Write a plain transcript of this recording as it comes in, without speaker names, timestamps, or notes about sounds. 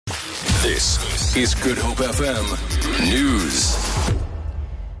This is Good Hope FM News.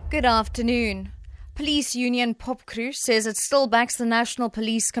 Good afternoon. Police union POPCRU says it still backs the National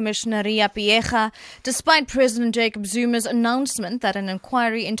Police Commissioner Riah Phiyega, despite President Jacob Zuma's announcement that an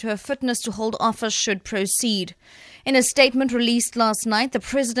inquiry into her fitness to hold office should proceed. In a statement released last night, the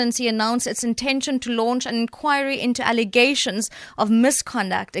Presidency announced its intention to launch an inquiry into allegations of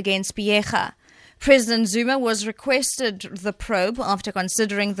misconduct against Phiyega. President Zuma was requested the probe after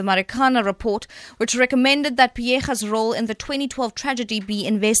considering the Marikana report, which recommended that Phiyega's role in the 2012 tragedy be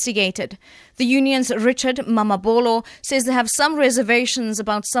investigated. The union's Richard Mamabolo says they have some reservations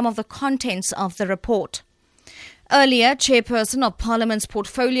about some of the contents of the report. Earlier, Chairperson of Parliament's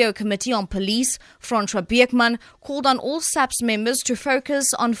Portfolio Committee on Police, Francois Beekman, called on all SAPS members to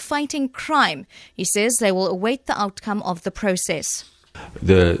focus on fighting crime. He says they will await the outcome of the process.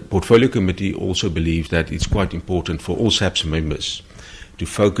 The Portfolio Committee also believes that it's quite important for all SAPS members to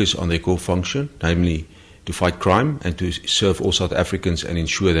focus on their core function, namely to fight crime and to serve all South Africans and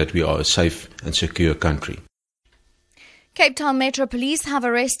ensure that we are a safe and secure country. Cape Town Metro Police have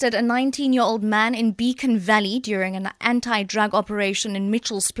arrested a 19-year-old man in Beacon Valley during an anti-drug operation in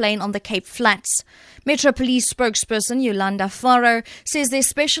Mitchell's Plain on the Cape Flats. Metro Police spokesperson Yolanda Faro says their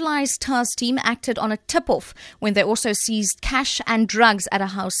specialized task team acted on a tip-off when they also seized cash and drugs at a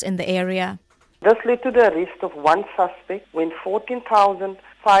house in the area. This led to the arrest of one suspect when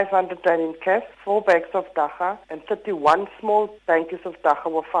 14,500 rand in cash, 4 bags of dagga and 31 small bankers of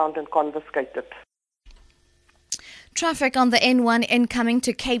dagga were found and confiscated. Traffic on the N1 incoming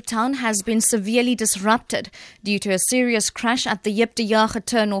to Cape Town has been severely disrupted due to a serious crash at the Phiyega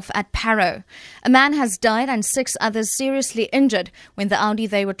turnoff at Parow. A man has died and 6 others seriously injured when the Audi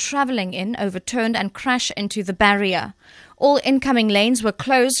they were travelling in overturned and crashed into the barrier. All incoming lanes were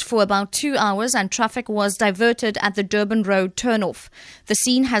closed for about 2 hours and traffic was diverted at the Durban Road turnoff. The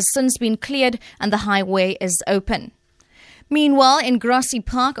scene has since been cleared and the highway is open. Meanwhile, in Grassy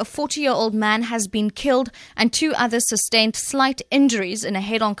Park, a 40-year-old man has been killed and 2 others sustained slight injuries in a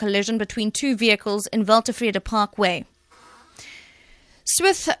head-on collision between 2 vehicles in Weltevrede Parkway.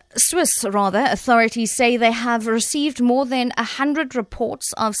 Swiss authorities say they have received more than 100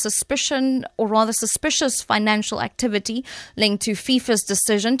 reports of suspicious financial activity linked to FIFA's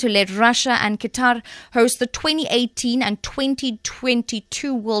decision to let Russia and Qatar host the 2018 and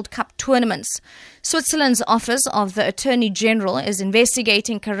 2022 World Cup tournaments. Switzerland's Office of the Attorney General is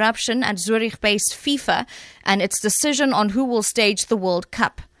investigating corruption at Zurich-based FIFA and its decision on who will stage the World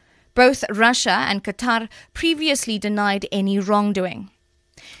Cup. Both Russia and Qatar previously denied any wrongdoing.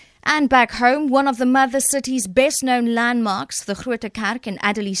 And back home, one of the mother city's best-known landmarks, the Grote Kerk in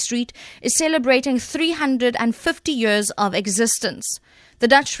Adderley Street, is celebrating 350 years of existence. The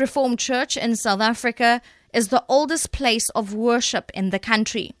Dutch Reformed Church in South Africa is the oldest place of worship in the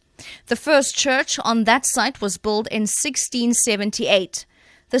country. The first church on that site was built in 1678.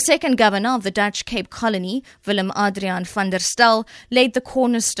 The second governor of the Dutch Cape Colony, Willem Adriaan van der Stel, laid the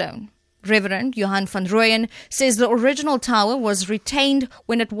cornerstone. Reverend Johan van Rooyen says the original tower was retained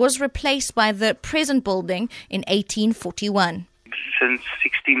when it was replaced by the present building in 1841. Since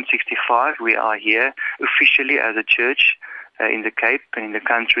 1665, we are here officially as a church in the Cape and in the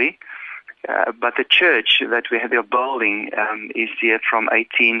country. But the church that we are building is here from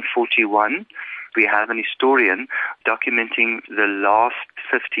 1841. We have an historian documenting the last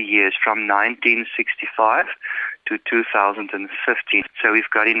 50 years from 1965 to 2015. So we've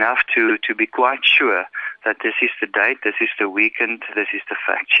got enough to be quite sure that this is the date, this is the weekend, this is the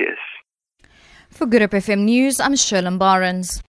fact, yes. For Good Hope FM News, I'm Shirley Barnes.